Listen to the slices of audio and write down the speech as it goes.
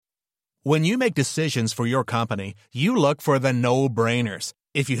When you make decisions for your company, you look for the no-brainers.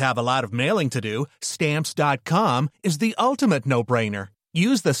 If you have a lot of mailing to do, Stamps.com is the ultimate no-brainer.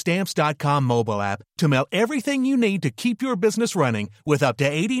 Use the Stamps.com mobile app to mail everything you need to keep your business running with up to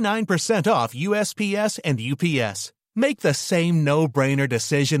 89% off USPS and UPS. Make the same no-brainer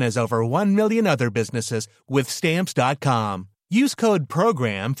decision as over 1 million other businesses with Stamps.com. Use code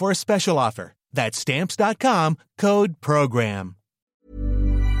PROGRAM for a special offer. That's Stamps.com, code PROGRAM.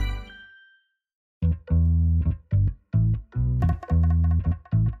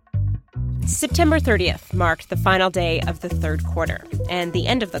 September 30th marked the final day of the third quarter, and the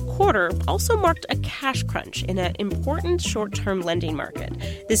end of the quarter also marked a cash crunch in an important short-term lending market.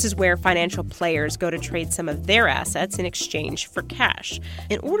 This is where financial players go to trade some of their assets in exchange for cash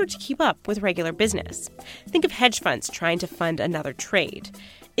in order to keep up with regular business. Think of hedge funds trying to fund another trade.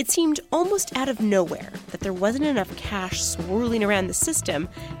 It seemed almost out of nowhere that there wasn't enough cash swirling around the system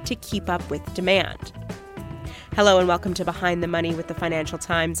to keep up with demand. Hello and welcome to Behind the Money with the Financial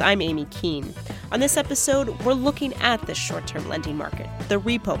Times. I'm Amy Keene. On this episode, we're looking at the short-term lending market, the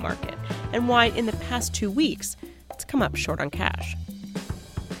repo market, and why in the past 2 weeks it's come up short on cash.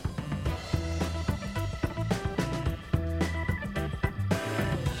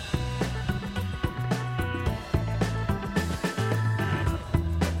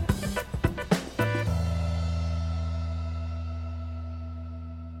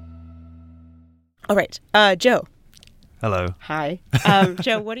 All right. Joe. Hello. Hi.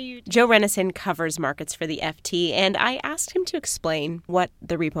 Joe, what are you... Joe Rennison covers markets for the FT, and I asked him to explain what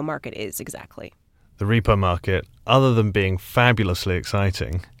the repo market is exactly. The repo market, other than being fabulously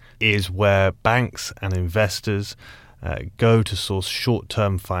exciting, is where banks and investors go to source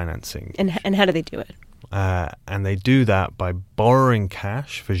short-term financing. And how do they do it? And they do that by borrowing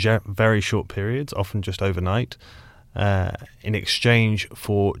cash for very short periods, often just overnight, in exchange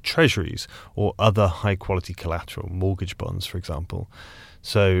for treasuries or other high-quality collateral, mortgage bonds, for example.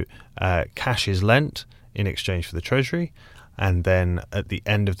 So cash is lent in exchange for the treasury, and then at the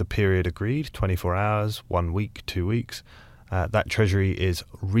end of the period agreed, 24 hours, 1 week, 2 weeks, that treasury is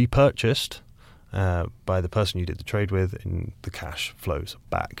repurchased by the person you did the trade with, and the cash flows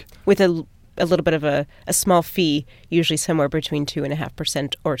back. With a little bit of a small fee, usually somewhere between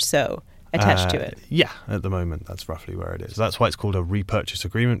 2.5% or so. Attached to it. Yeah, at the moment, that's roughly where it is. That's why it's called a repurchase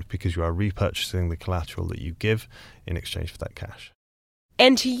agreement, because you are repurchasing the collateral that you give in exchange for that cash.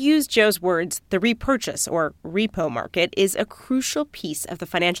 And to use Joe's words, the repurchase or repo market is a crucial piece of the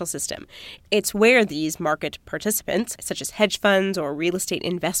financial system. It's where these market participants, such as hedge funds or real estate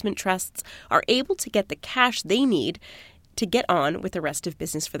investment trusts, are able to get the cash they need to get on with the rest of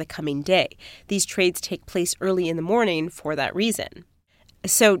business for the coming day. These trades take place early in the morning for that reason.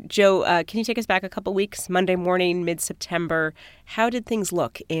 So, Joe, can you take us back a couple weeks? Monday morning, mid-September, how did things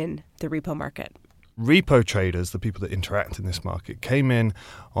look in the repo market? Repo traders, the people that interact in this market, came in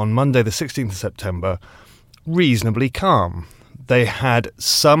on Monday, the 16th of September, reasonably calm. They had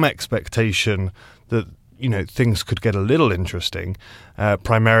some expectation that, things could get a little interesting,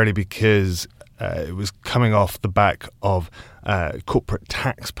 primarily because it was coming off the back of corporate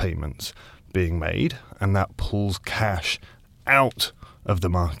tax payments being made, and that pulls cash out of the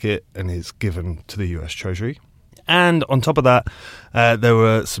market and is given to the US Treasury. And on top of that, there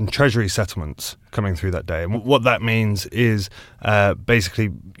were some Treasury settlements coming through that day. And what that means is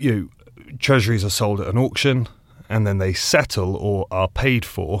basically, Treasuries are sold at an auction and then they settle or are paid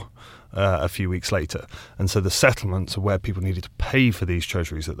for a few weeks later. And so the settlements are where people needed to pay for these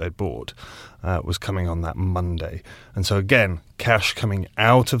Treasuries that they bought was coming on that Monday. And so again, cash coming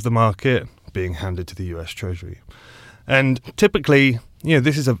out of the market being handed to the US Treasury. And typically,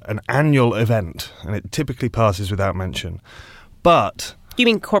 this is an annual event, and it typically passes without mention. But... You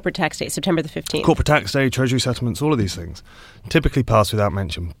mean corporate tax day, September the 15th? Corporate tax day, Treasury settlements, all of these things typically pass without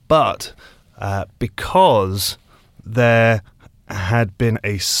mention. But because there had been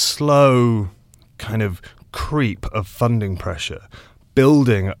a slow kind of creep of funding pressure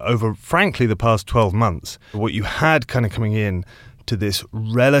building over, frankly, the past 12 months, what you had kind of coming in to this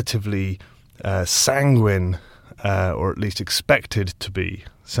relatively sanguine or at least expected to be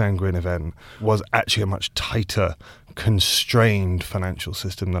sanguine event, was actually a much tighter, constrained financial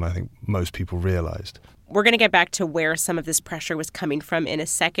system than I think most people realized. We're going to get back to where some of this pressure was coming from in a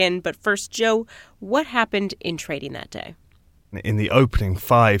second. But first, Joe, what happened in trading that day? In the opening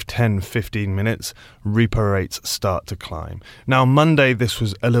 5, 10, 15 minutes, repo rates start to climb. Now, on Monday, this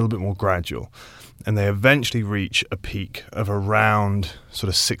was a little bit more gradual, and they eventually reach a peak of around sort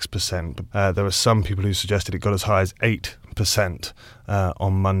of 6%. There were some people who suggested it got as high as 8%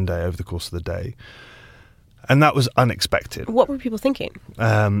 on Monday over the course of the day. And that was unexpected. What were people thinking?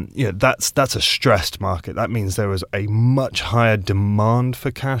 That's a stressed market. That means there was a much higher demand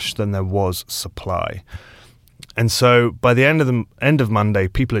for cash than there was supply. And so by the end of Monday,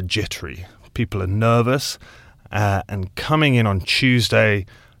 people are jittery. People are nervous. And coming in on Tuesday,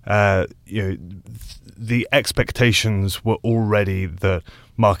 the expectations were already that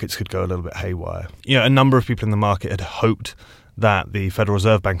markets could go a little bit haywire. A number of people in the market had hoped that the Federal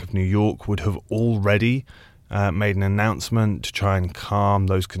Reserve Bank of New York would have already made an announcement to try and calm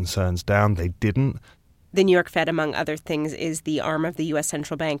those concerns down. They didn't. The New York Fed, among other things, is the arm of the U.S.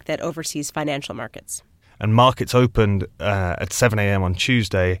 central bank that oversees financial markets. And markets opened at 7 a.m. on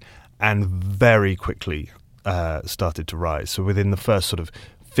Tuesday and very quickly started to rise. So within the first sort of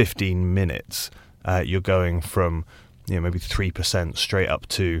 15 minutes, you're going from maybe 3% straight up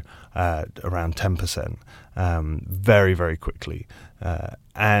to around 10%, very, very quickly.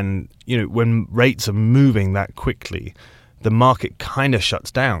 And when rates are moving that quickly, the market kind of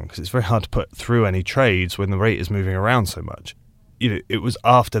shuts down because it's very hard to put through any trades when the rate is moving around so much. It was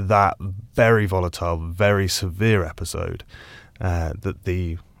after that very volatile, very severe episode that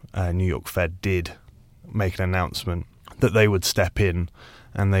the New York Fed did make an announcement that they would step in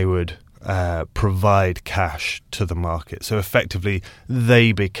and they would provide cash to the market. So effectively,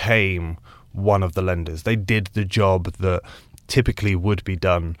 they became one of the lenders. They did the job that typically would be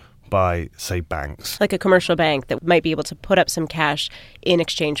done by, say, banks. Like a commercial bank that might be able to put up some cash in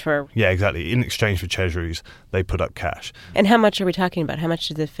exchange for... Yeah, exactly. In exchange for treasuries, they put up cash. And how much are we talking about? How much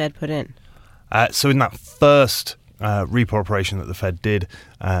did the Fed put in? So in that first repo operation that the Fed did,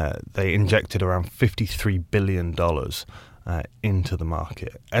 they injected around $53 billion into the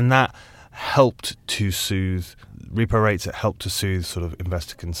market. And that helped to soothe repo rates. It helped to soothe sort of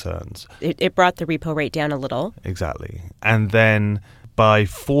investor concerns. It brought the repo rate down a little. Exactly. And then by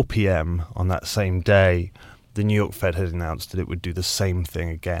 4 p.m. on that same day, the New York Fed had announced that it would do the same thing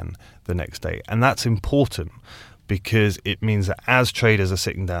again the next day. And that's important because it means that as traders are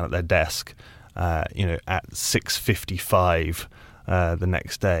sitting down at their desk, at 6:55 the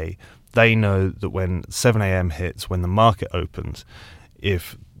next day, they know that when 7 a.m. hits, when the market opens,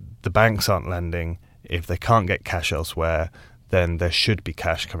 if the banks aren't lending, if they can't get cash elsewhere, then there should be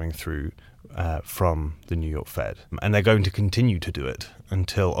cash coming through from the New York Fed. And they're going to continue to do it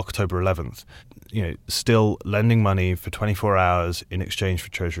until October 11th, still lending money for 24 hours in exchange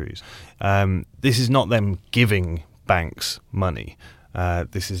for treasuries. This is not them giving banks money.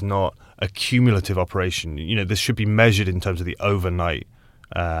 This is not a cumulative operation. This should be measured in terms of the overnight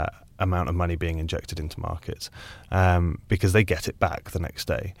amount of money being injected into markets because they get it back the next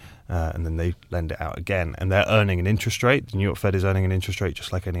day and then they lend it out again. And they're earning an interest rate. The New York Fed is earning an interest rate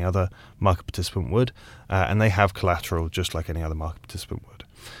just like any other market participant would. And they have collateral just like any other market participant would.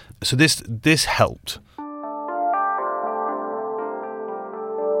 So this helped.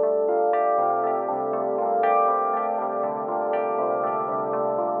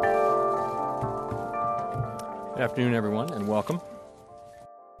 Good afternoon, everyone, and welcome.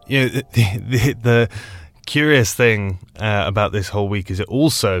 The curious thing about this whole week is it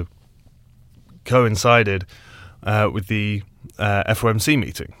also coincided with the FOMC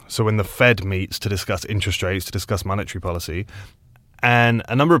meeting. So when the Fed meets to discuss interest rates, to discuss monetary policy, and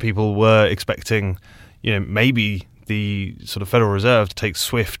a number of people were expecting, maybe the sort of Federal Reserve to take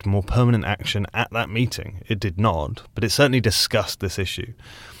swift, more permanent action at that meeting. It did not, but it certainly discussed this issue.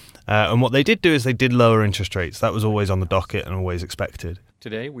 And what they did do is they did lower interest rates. That was always on the docket and always expected.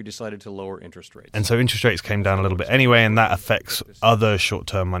 Today, we decided to lower interest rates. And so interest rates came down a little bit anyway, and that affects other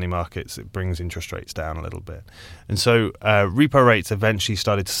short-term money markets. It brings interest rates down a little bit. And so repo rates eventually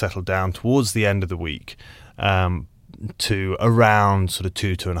started to settle down towards the end of the week to around sort of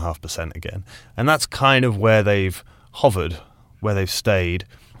 2.5% again. And that's kind of where they've hovered, where they've stayed,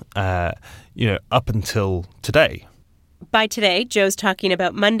 up until today. By today, Joe's talking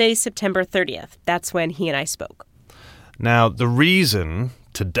about Monday, September 30th. That's when he and I spoke. Now, the reason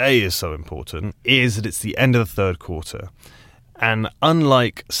today is so important is that it's the end of the third quarter. And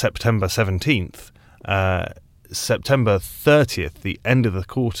unlike September 17th, September 30th, the end of the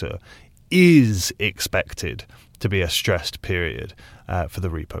quarter, is expected to be a stressed period for the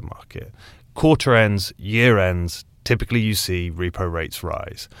repo market. Quarter ends, year ends, typically you see repo rates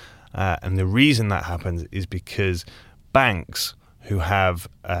rise. And the reason that happens is because banks who have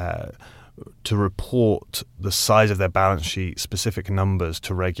to report the size of their balance sheet, specific numbers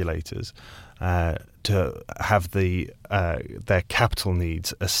to regulators, to have their capital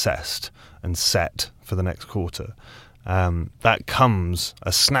needs assessed and set for the next quarter. That comes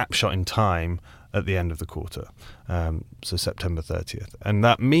a snapshot in time at the end of the quarter, so September 30th. And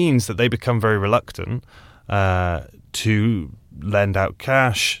that means that they become very reluctant to lend out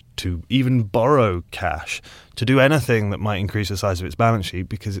cash, to even borrow cash, to do anything that might increase the size of its balance sheet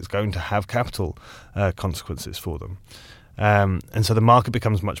because it's going to have capital consequences for them. And so the market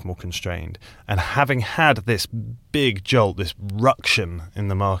becomes much more constrained. And having had this big jolt, this ruction in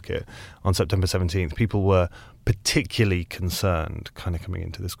the market on September 17th, people were particularly concerned kind of coming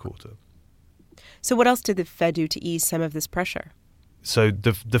into this quarter. So what else did the Fed do to ease some of this pressure? So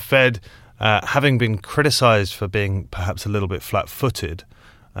the Fed, having been criticized for being perhaps a little bit flat-footed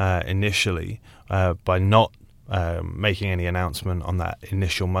initially by not making any announcement on that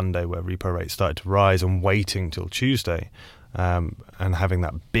initial Monday where repo rates started to rise and waiting till Tuesday and having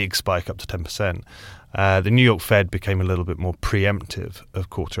that big spike up to 10%, the New York Fed became a little bit more preemptive of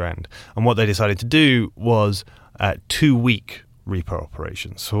quarter end. And what they decided to do was 2-week repo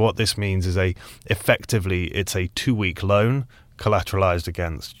operations. So what this means is effectively it's a 2-week loan collateralized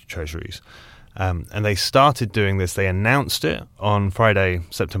against treasuries. And they started doing this. They announced it on Friday,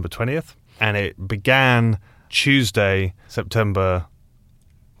 September 20th, and it began Tuesday, September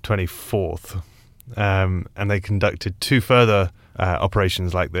 24th. And they conducted 2 further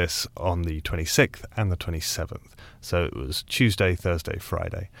operations like this on the 26th and the 27th. So it was Tuesday, Thursday,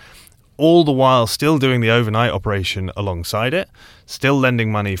 Friday. All the while still doing the overnight operation alongside it, still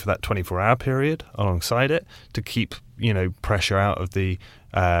lending money for that 24-hour period alongside it to keep, pressure out of the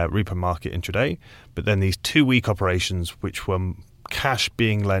repo market intraday. But then these 2-week operations, which were cash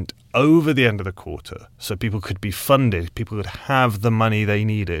being lent over the end of the quarter, so people could be funded, people could have the money they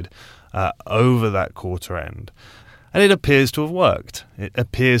needed over that quarter end. And it appears to have worked. It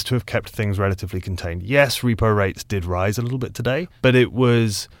appears to have kept things relatively contained. Yes, repo rates did rise a little bit today, but it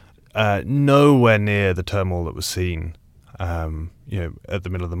was nowhere near the turmoil that was seen at the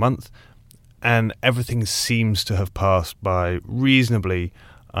middle of the month. And everything seems to have passed by reasonably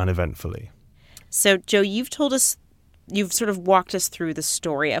uneventfully. So, Joe, you've sort of walked us through the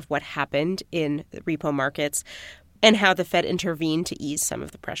story of what happened in the repo markets and how the Fed intervened to ease some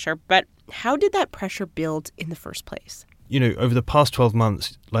of the pressure. But how did that pressure build in the first place? Over the past 12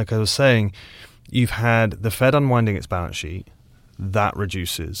 months, like I was saying, you've had the Fed unwinding its balance sheet. That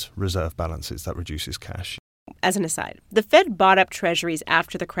reduces reserve balances, that reduces cash. As an aside, the Fed bought up treasuries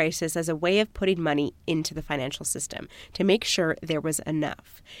after the crisis as a way of putting money into the financial system to make sure there was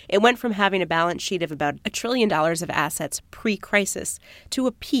enough. It went from having a balance sheet of about $1 trillion of assets pre-crisis to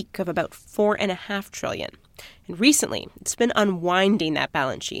a peak of about $4.5 trillion. And recently, it's been unwinding that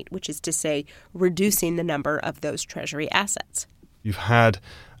balance sheet, which is to say, reducing the number of those treasury assets. You've had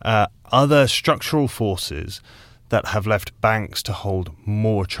other structural forces that have left banks to hold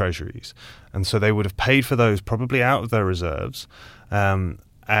more treasuries. And so they would have paid for those probably out of their reserves. And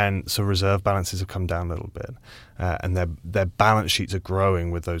so reserve balances have come down a little bit. And their balance sheets are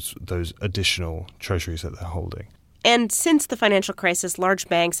growing with those additional treasuries that they're holding. And since the financial crisis, large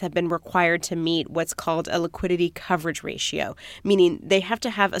banks have been required to meet what's called a liquidity coverage ratio, meaning they have to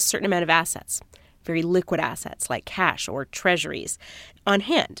have a certain amount of assets, very liquid assets like cash or treasuries, on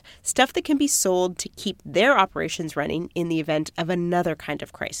hand, stuff that can be sold to keep their operations running in the event of another kind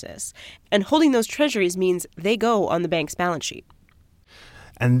of crisis. And holding those treasuries means they go on the bank's balance sheet.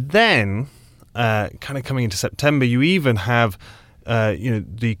 And then, kind of coming into September, you even have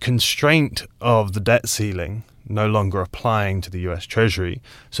the constraint of the debt ceiling no longer applying to the US Treasury,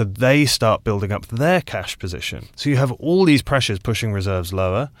 so they start building up their cash position. So you have all these pressures pushing reserves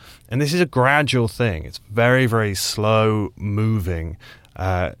lower, and this is a gradual thing. It's very, very slow moving,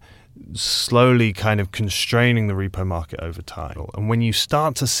 slowly kind of constraining the repo market over time. And when you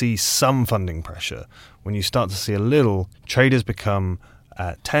start to see some funding pressure, when you start to see a little, traders become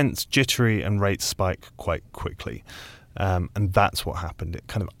tense, jittery, and rates spike quite quickly. And that's what happened. It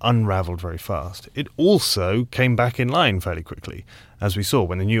kind of unraveled very fast. It also came back in line fairly quickly, as we saw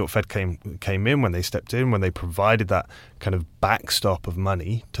when the New York Fed came in, when they stepped in, when they provided that kind of backstop of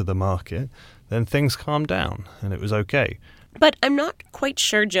money to the market, then things calmed down and it was okay. But I'm not quite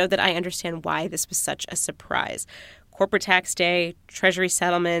sure, Joe, that I understand why this was such a surprise. Corporate tax day, Treasury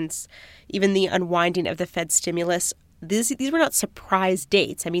settlements, even the unwinding of the Fed stimulus, these were not surprise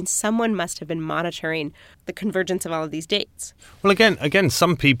dates. I mean, someone must have been monitoring the convergence of all of these dates. Well, again,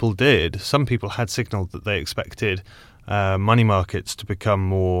 some people did. Some people had signaled that they expected money markets to become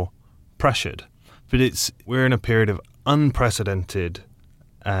more pressured. But we're in a period of unprecedented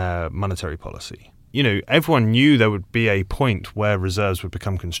monetary policy. Everyone knew there would be a point where reserves would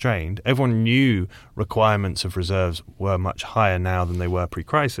become constrained. Everyone knew requirements of reserves were much higher now than they were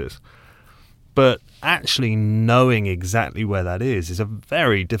pre-crisis. But actually knowing exactly where that is a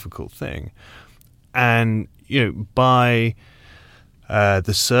very difficult thing. And, by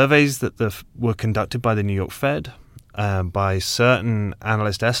The surveys that were conducted by the New York Fed, by certain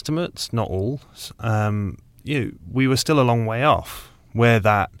analyst estimates, not all, we were still a long way off where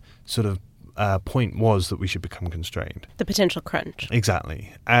that sort of point was that we should become constrained. The potential crunch.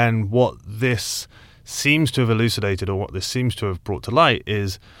 Exactly. And what this seems to have elucidated, or what this seems to have brought to light,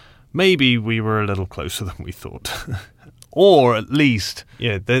 is maybe we were a little closer than we thought. Or at least,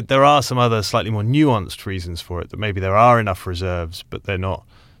 there are some other slightly more nuanced reasons for it, that maybe there are enough reserves, but they're not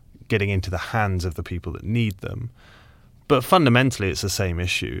getting into the hands of the people that need them. But fundamentally, it's the same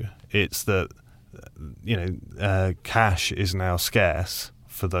issue. It's that, cash is now scarce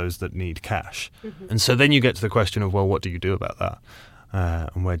for those that need cash. Mm-hmm. And so then you get to the question of, well, what do you do about that?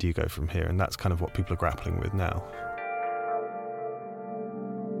 And where do you go from here? And that's kind of what people are grappling with now.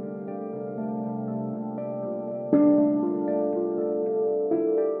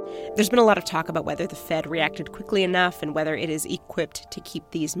 There's been a lot of talk about whether the Fed reacted quickly enough and whether it is equipped to keep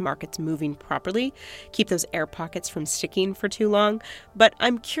these markets moving properly, keep those air pockets from sticking for too long. But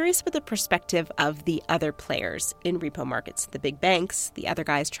I'm curious about the perspective of the other players in repo markets, the big banks, the other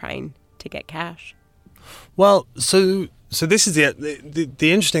guys trying to get cash. Well, so this is the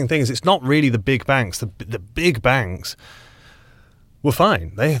interesting thing is it's not really the big banks. The big banks were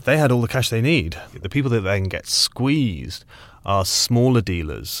fine. They had all the cash they need. The people that then get squeezed are smaller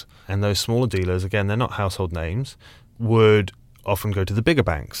dealers. And those smaller dealers, again, they're not household names, would often go to the bigger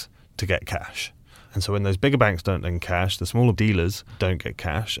banks to get cash. And so when those bigger banks don't lend cash, the smaller dealers don't get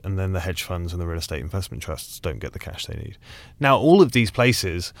cash, and then the hedge funds and the real estate investment trusts don't get the cash they need. Now, all of these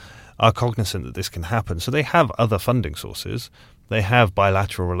places are cognizant that this can happen. So they have other funding sources. They have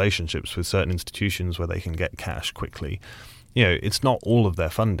bilateral relationships with certain institutions where they can get cash quickly. It's not all of their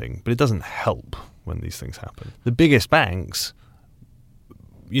funding, but it doesn't help when these things happen. The biggest banks,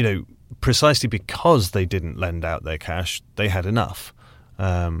 precisely because they didn't lend out their cash, they had enough.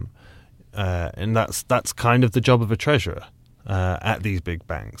 And that's kind of the job of a treasurer at these big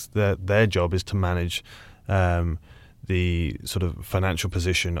banks. Their job is to manage the sort of financial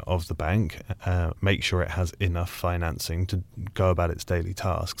position of the bank, make sure it has enough financing to go about its daily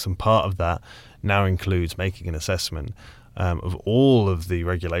tasks. And part of that now includes making an assessment of all of the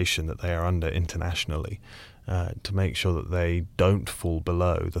regulation that they are under internationally, to make sure that they don't fall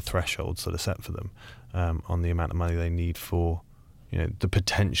below the thresholds that are set for them on the amount of money they need for the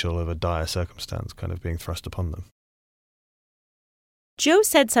potential of a dire circumstance kind of being thrust upon them. Joe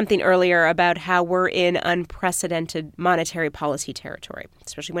said something earlier about how we're in unprecedented monetary policy territory,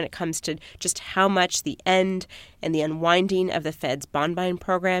 especially when it comes to just how much the end and the unwinding of the Fed's bond buying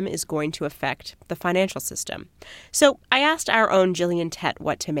program is going to affect the financial system. So I asked our own Gillian Tett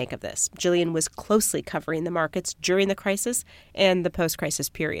what to make of this. Gillian was closely covering the markets during the crisis and the post-crisis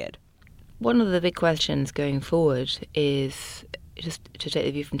period. One of the big questions going forward is, just to take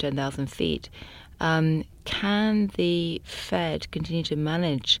the view from 10,000 feet, can the Fed continue to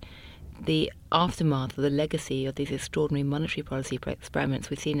manage the aftermath of the legacy of these extraordinary monetary policy experiments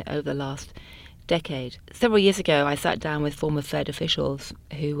we've seen over the last decade? Several years ago, I sat down with former Fed officials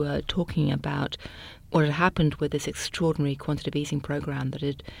who were talking about what had happened with this extraordinary quantitative easing program that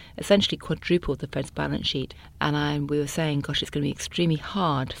had essentially quadrupled the Fed's balance sheet. And we were saying, gosh, it's going to be extremely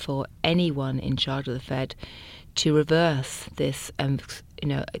hard for anyone in charge of the Fed to reverse this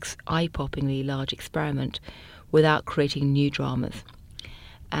eye-poppingly large experiment without creating new dramas.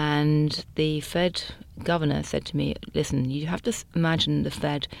 And the Fed governor said to me, listen, you have to imagine the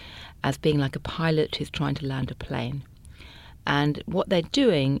Fed as being like a pilot who's trying to land a plane. And what they're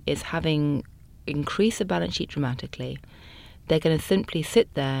doing is having increased the balance sheet dramatically. They're going to simply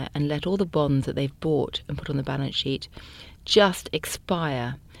sit there and let all the bonds that they've bought and put on the balance sheet just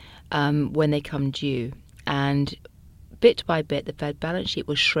expire when they come due. And bit by bit, the Fed balance sheet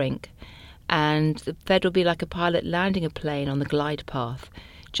will shrink, and the Fed will be like a pilot landing a plane on the glide path,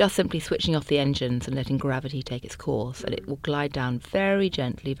 just simply switching off the engines and letting gravity take its course, and it will glide down very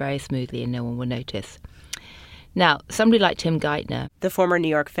gently, very smoothly, and no one will notice. Now, somebody like Tim Geithner, the former New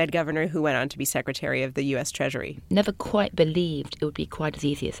York Fed governor who went on to be Secretary of the U.S. Treasury, never quite believed it would be quite as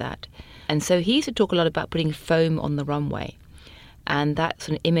easy as that. And so he used to talk a lot about putting foam on the runway. And that's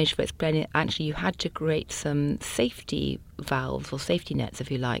an image for explaining actually you had to create some safety valves or safety nets, if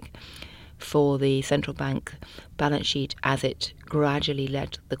you like, for the central bank balance sheet as it gradually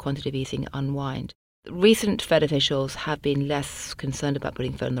let the quantitative easing unwind. Recent Fed officials have been less concerned about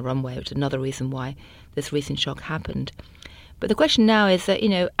putting foam on the runway, which is another reason why this recent shock happened. But the question now is that,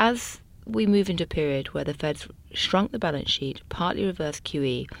 as we move into a period where the Fed's shrunk the balance sheet, partly reversed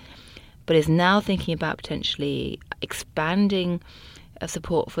QE, but is now thinking about potentially expanding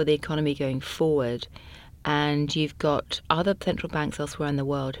support for the economy going forward, and you've got other central banks elsewhere in the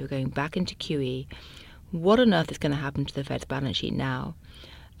world who are going back into QE, what on earth is going to happen to the Fed's balance sheet now?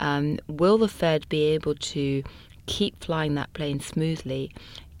 Will the Fed be able to keep flying that plane smoothly,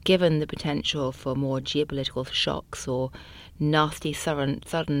 given the potential for more geopolitical shocks or nasty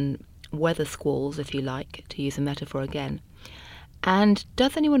sudden weather squalls, if you like, to use a metaphor again? And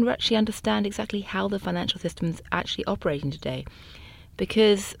does anyone actually understand exactly how the financial system's actually operating today?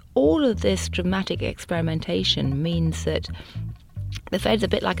 Because all of this dramatic experimentation means that the Fed's a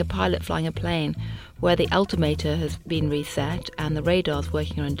bit like a pilot flying a plane where the altimeter has been reset and the radar's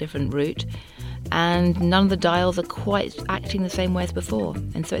working on a different route, and none of the dials are quite acting the same way as before,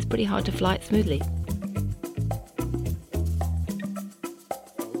 and so it's pretty hard to fly it smoothly.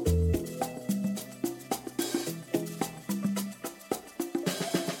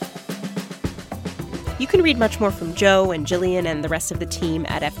 You can read much more from Joe and Jillian and the rest of the team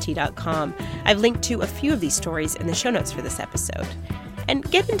at FT.com. I've linked to a few of these stories in the show notes for this episode. And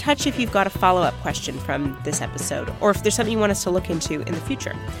get in touch if you've got a follow-up question from this episode, or if there's something you want us to look into in the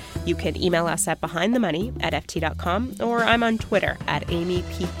future. You can email us at behindthemoney@ft.com, or I'm on Twitter at Amy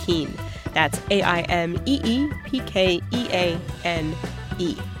P. Keane. That's AIMEEPKEANE.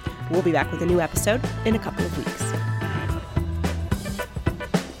 We'll be back with a new episode in a couple of weeks.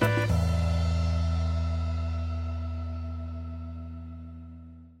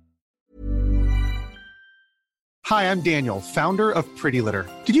 Hi, I'm Daniel, founder of Pretty Litter.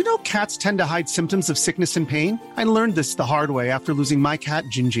 Did you know cats tend to hide symptoms of sickness and pain? I learned this the hard way after losing my cat,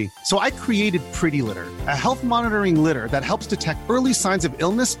 Gingy. So I created Pretty Litter, a health monitoring litter that helps detect early signs of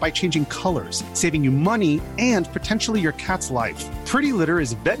illness by changing colors, saving you money and potentially your cat's life. Pretty Litter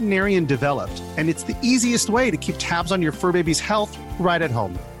is veterinarian developed, and it's the easiest way to keep tabs on your fur baby's health right at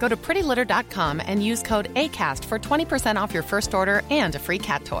home. Go to prettylitter.com and use code ACAST for 20% off your first order and a free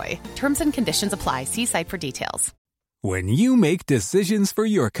cat toy. Terms and conditions apply. See site for details. When you make decisions for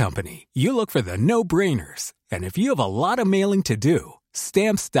your company, you look for the no-brainers. And if you have a lot of mailing to do,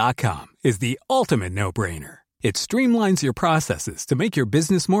 Stamps.com is the ultimate no-brainer. It streamlines your processes to make your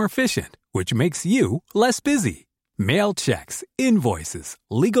business more efficient, which makes you less busy. Mail checks, invoices,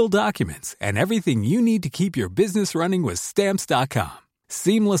 legal documents, and everything you need to keep your business running with Stamps.com.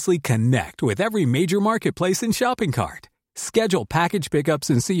 Seamlessly connect with every major marketplace and shopping cart. Schedule package pickups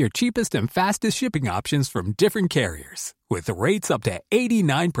and see your cheapest and fastest shipping options from different carriers, with rates up to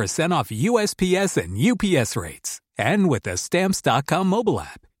 89% off USPS and UPS rates. And with the Stamps.com mobile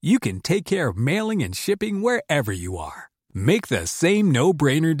app, you can take care of mailing and shipping wherever you are. Make the same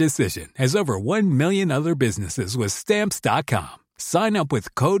no-brainer decision as over 1 million other businesses with Stamps.com. Sign up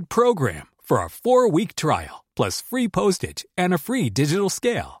with code PROGRAM for a 4-week trial, plus free postage and a free digital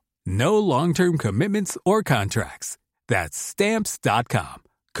scale. No long-term commitments or contracts. That's Stamps.com.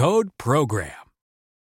 Code PROGRAM.